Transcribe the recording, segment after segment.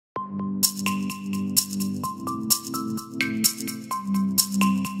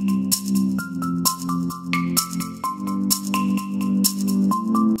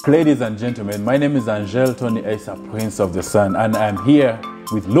Ladies and gentlemen, my name is Angel Tony Asa, Prince of the Sun, and I'm here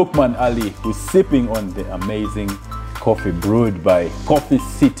with Loukman Ali, who's sipping on the amazing coffee brewed by Coffee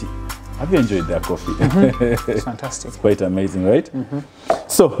City. Have you enjoyed that coffee? It's fantastic. It's quite amazing, right?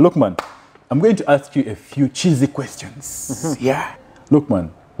 So, Loukman, I'm going to ask you a few cheesy questions. Yeah. Loukman,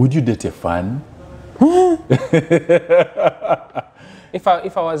 would you date a fan? If I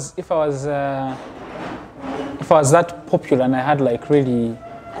was that popular and I had like really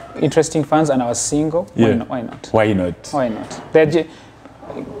interesting fans and I was single, why not? Why not? Why not?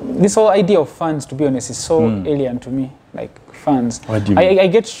 This whole idea of fans, to be honest, is so alien to me. Like fans. What do you mean? I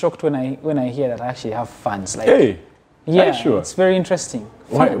get shocked when I hear that I actually have fans. Like, hey, yeah, are you sure? It's very interesting.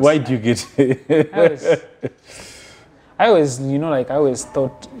 Why do you get I always, I always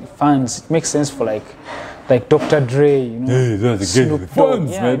thought fans, it makes sense for like Dr. Dre, Hey, that's a good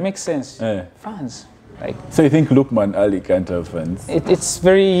fans, yeah, man. it makes sense. Yeah. Fans. Like, so you think Loukman Ali can't have fans? It's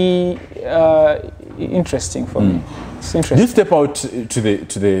very interesting for me. It's interesting. You step out to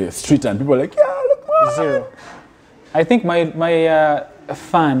the street and people are like, yeah, Loukman. Zero. I think my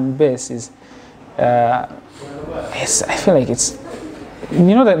fan base is. I feel like it's.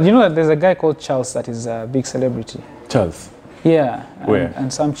 You know that there's a guy called Charles that is a big celebrity. Charles. Yeah. Where?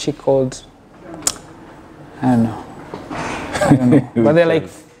 And some chick called. I don't know. But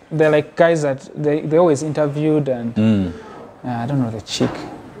they're like guys that they always interviewed and I don't know the chick.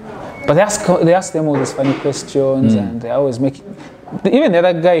 But they ask them all these funny questions and they always make even the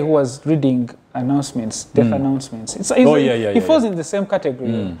other guy who was reading announcements, death announcements. He falls in the same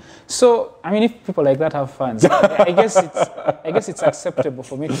category. So I mean, if people like that have fans, I guess it's acceptable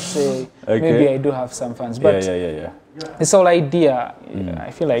for me to say maybe I do have some fans. But this whole idea,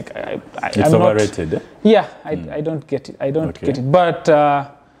 I feel like it's I'm overrated. Not, yeah, I don't get it. I don't get it. But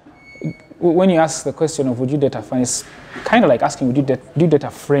when you ask the question of would you date a fan, it's kind of like asking would you date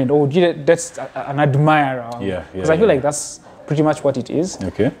a friend or would you date an admirer? Because I feel like that's pretty much what it is.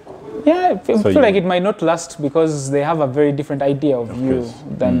 Okay. Yeah, I feel like it might not last because they have a very different idea of you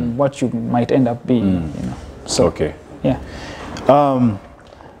than what you might end up being. So okay. Yeah.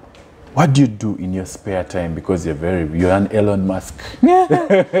 What do you do in your spare time? Because you're an Elon Musk.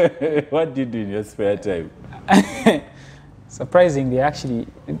 What do you do in your spare time? Surprisingly, actually,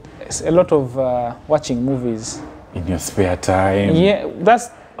 it's a lot of watching movies. In your spare time? Yeah, that's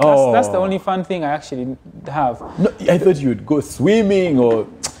the only fun thing I actually have. No, I thought you would go swimming or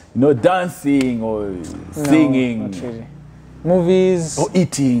dancing or singing. No, not really. Movies. Or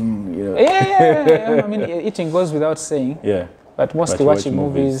eating. Yeah. I mean, eating goes without saying. Yeah. But mostly watching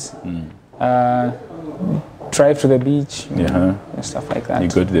movies. Drive to the beach. And stuff like that. You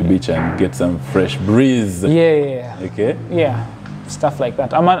go to the beach and get some fresh breeze. Yeah. Okay. Yeah. Stuff like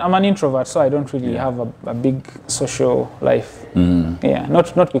that. I'm an introvert, so I don't really have a big social life. Yeah.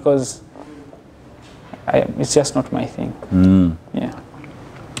 Not because it's just not my thing. Yeah.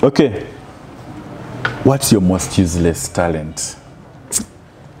 Okay. What's your most useless talent?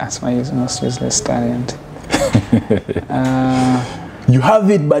 That's my most useless talent. You have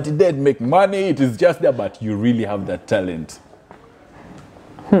it, but it didn't make money. It is just there, but you really have that talent.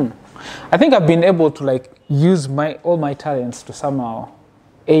 I think I've been able to use all my talents to somehow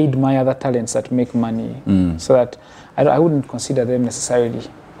aid my other talents that make money, so that I wouldn't consider them necessarily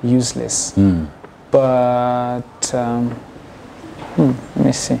useless. But let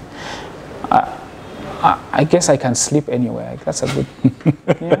me see. I guess I can sleep anywhere. That's a good.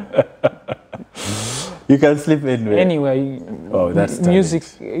 Yeah. You can sleep anywhere. Anywhere. Oh, that's music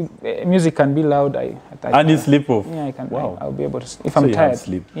can be loud. And you sleep off. Yeah, I can. Wow. I'll be able to. If I'm tired.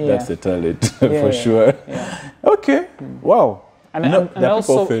 Sleep. That's a talent for sure. Yeah. Okay. Wow. And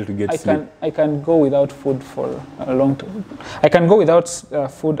also, fail to get sleep. I can go without food for a long time. I can go without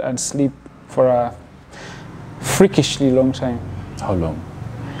food and sleep for a freakishly long time. How long?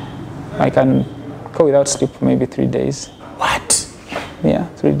 I can go without sleep for maybe 3 days. What? Yeah,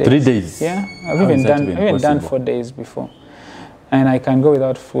 3 days. 3 days? Yeah, I've even done 4 days before. And I can go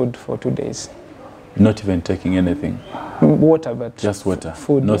without food for 2 days. Not even taking anything? Water, but... Just water?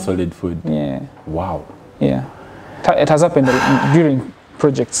 Food. No solid food? Yeah. Wow. Yeah. It has happened during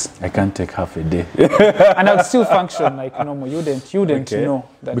projects. I can't take half a day. And I would still function like normal. You wouldn't know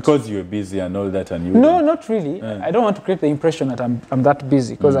that. Because you're busy and all that and you... No, not really. I don't want to create the impression that I'm that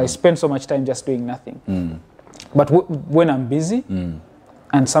busy because I spend so much time just doing nothing. But when I'm busy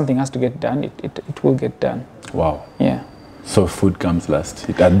and something has to get done, it will get done. Wow. Yeah. So food comes last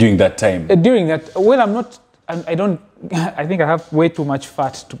during that time? During that, I don't, I think I have way too much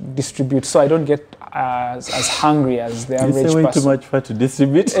fat to distribute, so I don't get as hungry as the average It's way person. too much fat to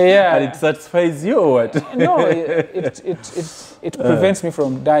distribute, Yeah. and it satisfies you or what? No, it prevents me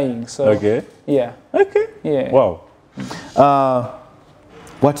from dying. So Okay. yeah. Okay. Yeah. Wow.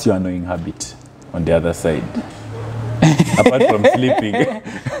 What's your annoying habit on the other side? Apart from sleeping.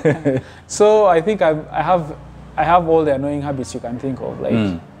 So I think I have all the annoying habits you can think of.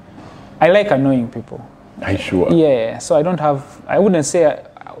 Like I like annoying people. Are you sure? Yeah. So I wouldn't say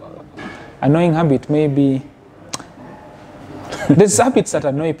annoying habit. Maybe there's habits that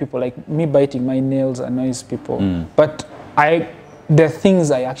annoy people, like me biting my nails annoys people. But there are things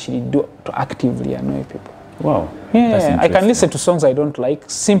I actually do to actively annoy people. Wow. Yeah, I can listen to songs I don't like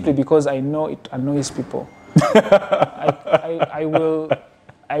simply because I know it annoys people. I will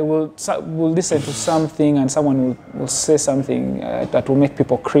listen to something and someone will say something that will make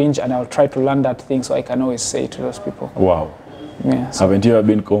people cringe, and I'll try to learn that thing so I can always say it to those people. Wow. Yeah. So, Haven't you ever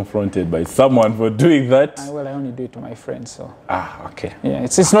been confronted by someone for doing that? well, I only do it to my friends. So. Okay. Yeah,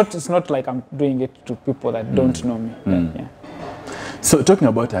 it's not like I'm doing it to people that don't know me. Yeah. So talking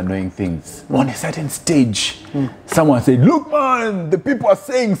about annoying things, on a certain stage, someone said, "Loukman, the people are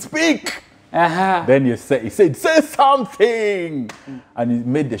saying speak." Then he said, "Say something," and he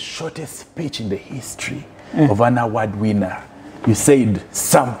made the shortest speech in the history of an award winner. You said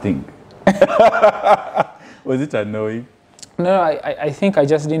something. Was it annoying? No, I think I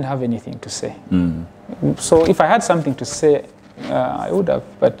just didn't have anything to say. So if I had something to say, I would have.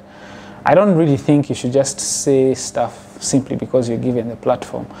 But I don't really think you should just say stuff simply because you're given the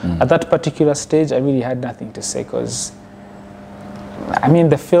platform. At that particular stage, I really had nothing to say because, I mean,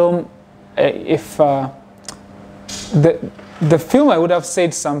 the film, the film I would have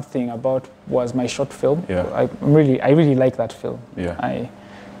said something about was my short film. Yeah. I really like that film. Yeah.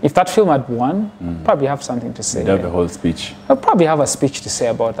 If that film had won, probably have something to say. You'd have a whole speech. I'll probably have a speech to say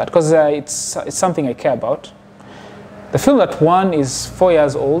about that because it's something I care about. The film that won is 4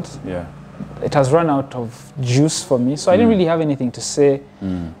 years old. Yeah. It has run out of juice for me, so I didn't really have anything to say,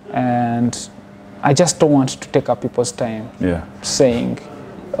 and I just don't want to take up people's time saying,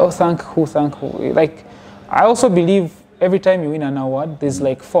 "Oh, thank who." Like, I also believe every time you win an award, there's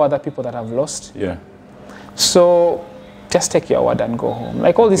like 4 other people that have lost. Yeah. So just take your award and go home.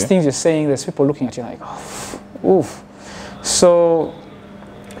 Like all these things you're saying, there's people looking at you like, oh, oof. So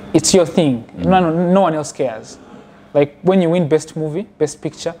it's your thing. No one else cares. Like when you win Best Movie, Best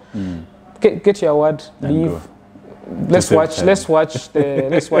Picture, get your award, leave. Let's watch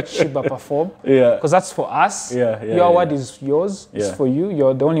Shiba perform. Yeah. Because that's for us. Your award is yours. It's for you.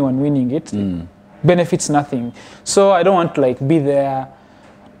 You're the only one winning it. Benefits nothing. So I don't want to like be there,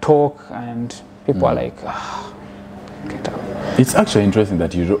 talk, and people are like, get out. It's actually interesting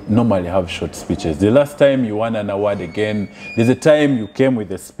that you normally have short speeches. The last time you won an award again, there's a time you came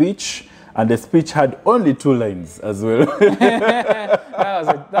with a speech, and the speech had only 2 lines as well.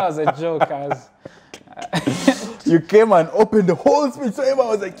 that was a joke. You came and opened the whole speech, so everyone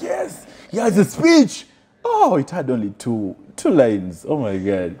was like, yes, he has a speech. Oh, it had only two lines. Oh my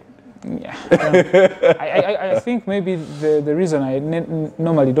God. Yeah. I think maybe the reason I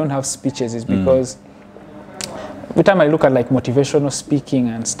normally don't have speeches is because every time I look at like motivational speaking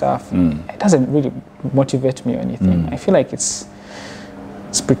and stuff, it doesn't really motivate me or anything. I feel like it's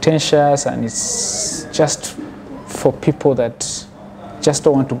pretentious and it's just for people that just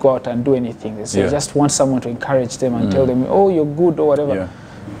don't want to go out and do anything. They just want someone to encourage them and tell them, oh, you're good or whatever. Yeah.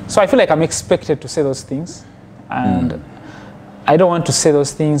 So I feel like I'm expected to say those things, and I don't want to say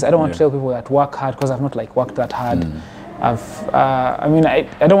those things. I don't want to tell people that work hard because I've not like worked that hard. I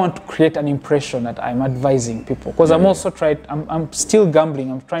don't want to create an impression that I'm advising people because I'm also I'm still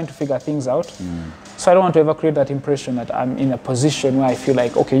gambling. I'm trying to figure things out. So I don't want to ever create that impression that I'm in a position where I feel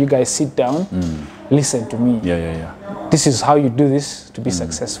like, okay, you guys sit down, listen to me. This is how you do this to be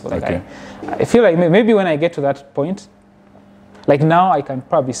successful. Like I feel like maybe when I get to that point, like now I can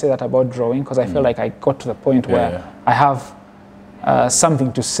probably say that about drawing because I feel like I got to the point where I have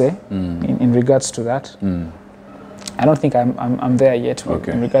something to say in regards to that. I don't think I'm there yet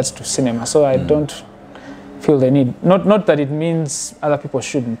in regards to cinema, so I don't feel the need. Not that it means other people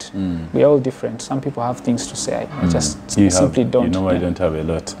shouldn't. We're all different. Some people have things to say. I just simply don't. You know, I don't have a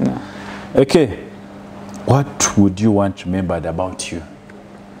lot. No. Okay, what would you want remembered about you?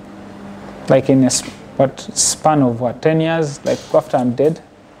 Like in a span of 10 years, like after I'm dead?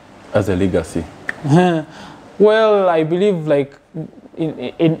 As a legacy. Well, I believe like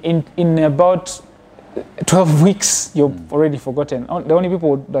in about 12 weeks, you've already forgotten. The only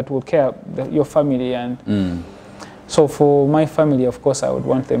people that will care, your family. And so for my family, of course, I would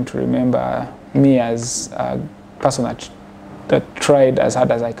want them to remember me as a person that tried as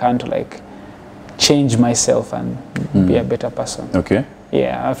hard as I can to like change myself and be a better person. Okay.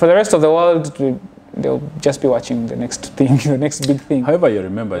 Yeah, for the rest of the world, they'll just be watching the next thing, the next big thing. However, you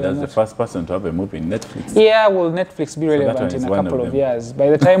remember that's the first person to have a movie in Netflix. Yeah, will Netflix be relevant in a one couple of of years? By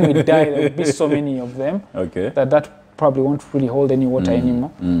the time we die, there will be so many of them that probably won't really hold any water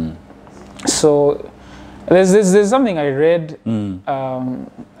anymore. So there's something I read, and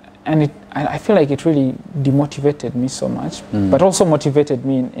I feel like it really demotivated me so much, but also motivated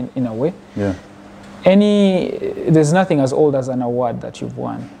me in a way. Yeah. There's nothing as old as an award that you've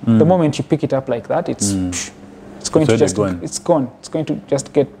won. The moment you pick it up like that, it's going to just it's gone. It's going to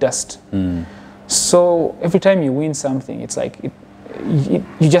just get dust. So every time you win something, it's like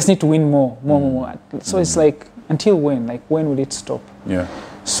you just need to win more. So it's like, until when? Like, when will it stop? Yeah.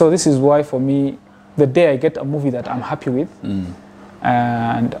 So this is why, for me, the day I get a movie that I'm happy with,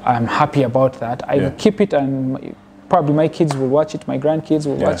 and I'm happy about that, I will keep it, and probably my kids will watch it, my grandkids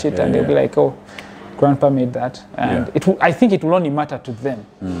will watch it, and they'll be like, oh, Grandpa made that. And I think it will only matter to them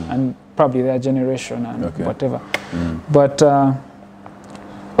and probably their generation and whatever. But, or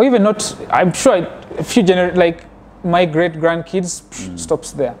even not, I'm sure a few like my great-grandkids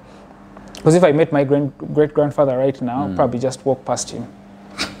stops there. Because if I met my great-grandfather right now, I'll probably just walk past him.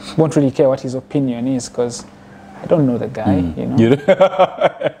 Won't really care what his opinion is, because I don't know the guy, you know.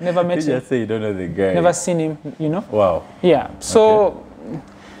 Never met him. You just say you don't know the guy. Never seen him, you know. Wow. Yeah. So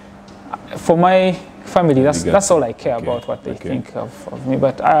for my family, that's all I care about, what they think of me.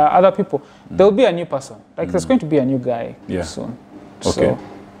 But other people, there'll be a new person. Like there's going to be a new guy soon. So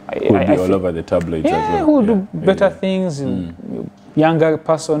who'll be all over the tabloids as well. Who'll do better things. Younger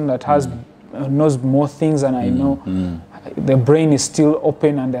person that knows more things than I know. The brain is still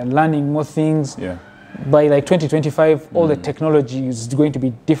open and they're learning more things. Yeah. By like 2025, all the technology is going to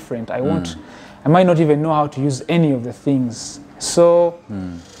be different. I might not even know how to use any of the things. So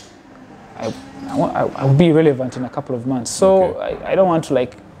I'll be relevant in a couple of months. So I don't want to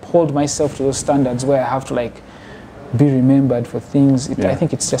like hold myself to those standards where I have to like be remembered for things. I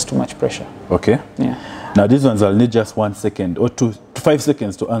think it's just too much pressure. Okay. Yeah. Now these ones I'll need just 1 second or 5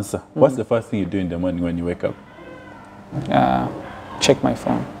 seconds to answer. What's the first thing you do in the morning when you wake up? Check my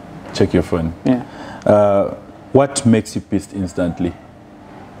phone. Check your phone. Yeah. What makes you pissed instantly?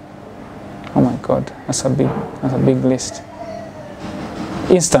 Oh my God, that's a big list.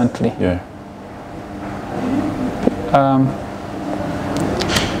 Instantly. Yeah.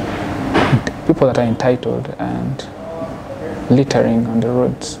 People that are entitled and littering on the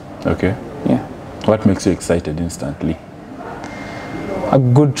roads. Okay. Yeah. What makes you excited instantly? A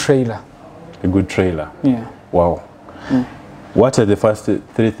good trailer. A good trailer? Yeah. Wow. Mm. What are the first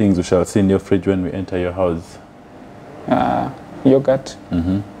 3 things we shall see in your fridge when we enter your house? Yogurt,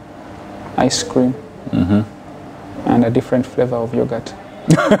 ice cream, and a different flavor of yogurt.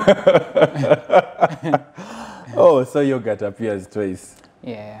 Oh, so yogurt appears twice.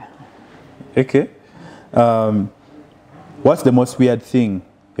 Yeah. Okay. What's the most weird thing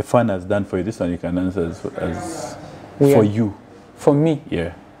a fan has done for you? This one you can answer as for you. For me?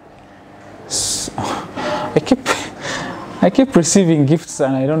 Yeah. So, I keep receiving gifts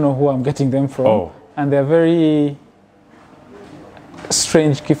and I don't know who I'm getting them from. Oh. And they're very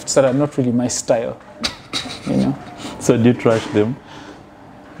strange gifts that are not really my style. You know. So do you trash them?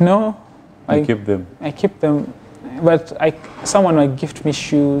 No. I keep them. I keep them, but someone might gift me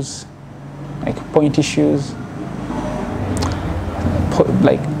shoes, like pointy shoes,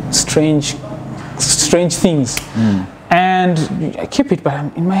 like strange things. And I keep it, but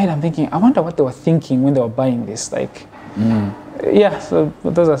in my head I'm thinking, I wonder what they were thinking when they were buying this. Like, yeah, so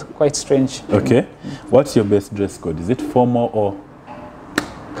those are quite strange. Okay. What's your best dress code? Is it formal or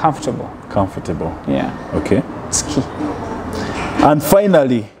comfortable? Comfortable. Yeah. Okay. It's key. And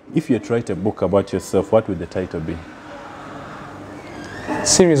finally, if you write a book about yourself, what would the title be?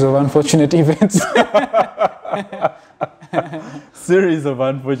 Series of unfortunate events. Series of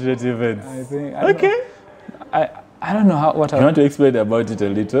unfortunate events. I think. Okay. I don't know what. You want to explain about it a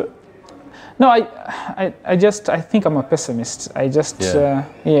little? No, I think I'm a pessimist. I just, I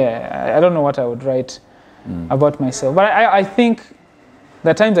don't know what I would write about myself. But I think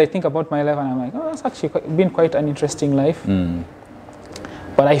there are times I think about my life and I'm like, oh, that's actually been quite an interesting life.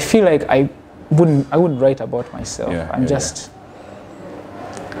 But I feel like I wouldn't write about myself.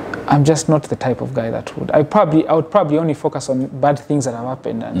 I'm just not the type of guy that would. I would probably only focus on bad things that have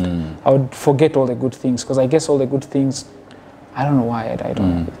happened, and I would forget all the good things, because I guess all the good things, I don't know why I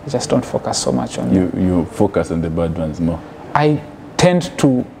just don't focus so much on them. You focus on the bad ones more. I tend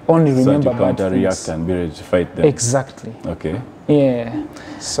to only remember bad things. So you react and be ready to fight them. Exactly. Okay. Yeah.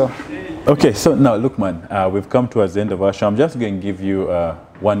 So. Okay. So now, Loukman, we've come towards the end of our show. I'm just going to give you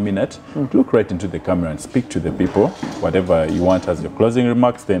 1 minute, look right into the camera and speak to the people. Whatever you want as your closing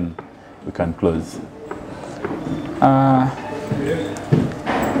remarks, then we can close.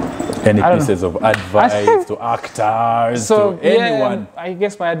 Any pieces of advice to actors, to anyone? I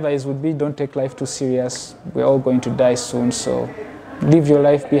guess my advice would be don't take life too serious. We're all going to die soon, so live your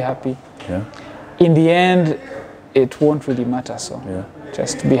life, be happy. Yeah. In the end, it won't really matter, so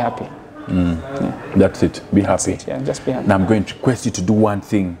just be happy. That's it, be happy. That's it, yeah, just be happy. Now I'm going to request you to do one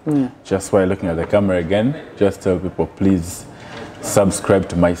thing, just while looking at the camera again. Just tell people, please subscribe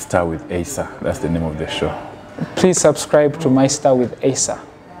to My Star with Asa. That's the name of the show. Please subscribe to My Star with Asa.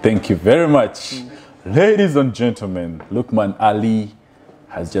 Thank you very much. Ladies and gentlemen, Loukman Ali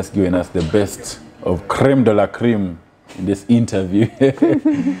has just given us the best of creme de la creme in this interview.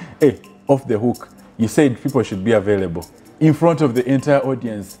 Hey, off the hook, you said people should be available. In front of the entire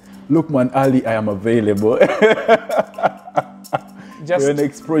audience, Loukman Ali, I am available. For your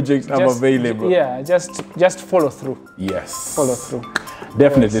next project, I'm available. Yeah, just follow through. Yes. Follow through.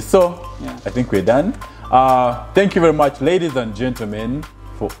 Definitely. Yes. So, I think we're done. Thank you very much, ladies and gentlemen,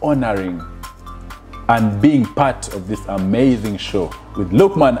 for honoring and being part of this amazing show with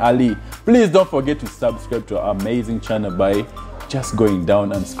Loukman Ali. Please don't forget to subscribe to our amazing channel by just going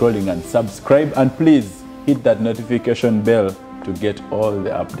down and scrolling and subscribe, and please hit that notification bell to get all the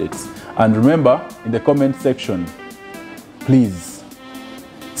updates. And remember, in the comment section, please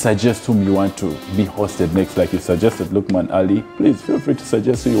suggest whom you want to be hosted next. Like you suggested Loukman Ali, please feel free to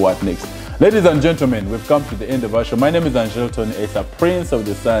suggest who you want next. Ladies and gentlemen, we've come to the end of our show. My name is Angel Tony Asa, Prince of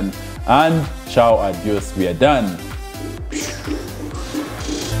the Sun, and ciao, adios, we are done.